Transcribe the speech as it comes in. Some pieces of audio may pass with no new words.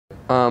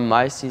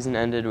My season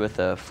ended with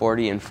a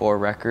 40-4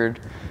 record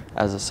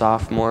as a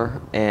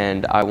sophomore,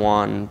 and I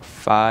won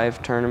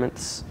 5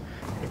 tournaments.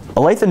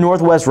 Olathe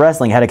Northwest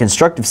Wrestling had a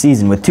constructive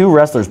season with 2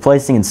 wrestlers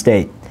placing in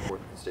state.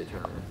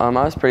 I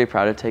was pretty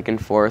proud of taking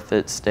 4th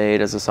at state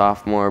as a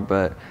sophomore,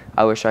 but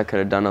I wish I could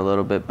have done a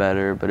little bit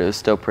better, but it was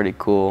still pretty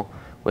cool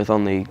with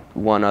only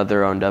one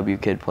other ONW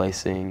kid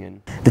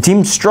placing. The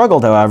team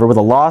struggled, however, with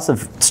a loss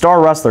of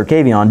star wrestler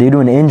Kavion due to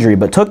an injury,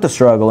 but took the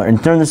struggle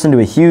and turned this into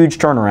a huge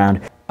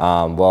turnaround.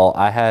 Well,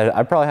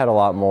 I probably had a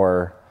lot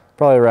more,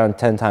 probably around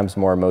 10 times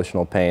more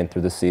emotional pain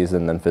through the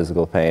season than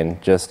physical pain.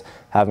 Just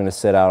having to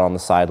sit out on the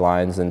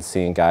sidelines and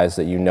seeing guys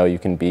that you know you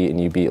can beat and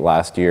you beat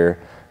last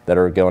year that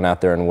are going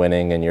out there and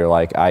winning, and you're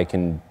like, I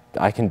can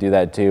do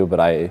that too, but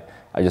I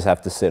just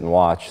have to sit and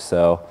watch.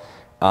 So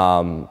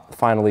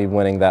finally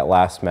winning that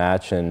last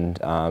match and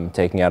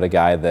taking out a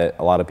guy that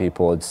a lot of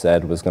people had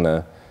said was going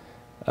to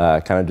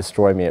kind of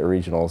destroy me at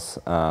regionals,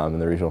 in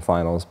the regional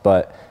finals.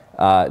 But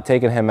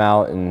taking him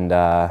out and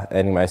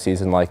ending my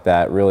season like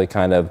that really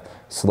kind of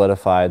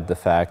solidified the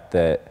fact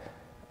that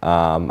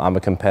I'm a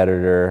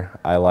competitor.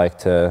 I like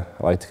to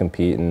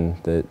compete,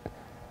 and that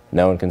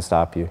no one can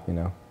stop you, you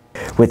know.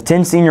 With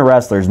 10 senior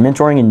wrestlers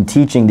mentoring and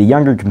teaching the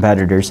younger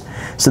competitors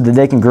so that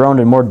they can grow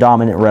into more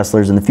dominant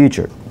wrestlers in the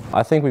future.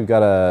 I think we've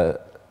got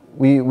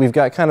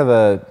kind of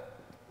a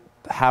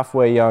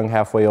halfway young,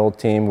 halfway old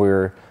team.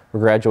 We're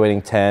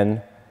graduating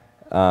 10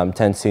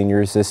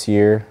 seniors this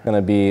year. There's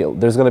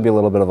going to be a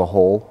little bit of a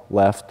hole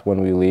left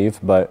when we leave,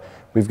 but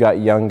we've got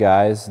young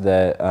guys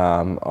that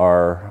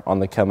are on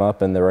the come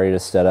up and they're ready to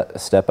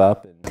step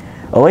up.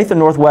 Olathe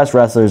Northwest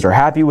wrestlers are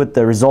happy with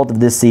the result of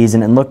this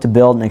season and look to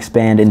build and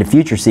expand into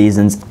future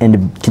seasons and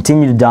to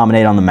continue to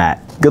dominate on the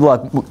mat. Good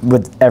luck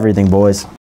with everything, boys.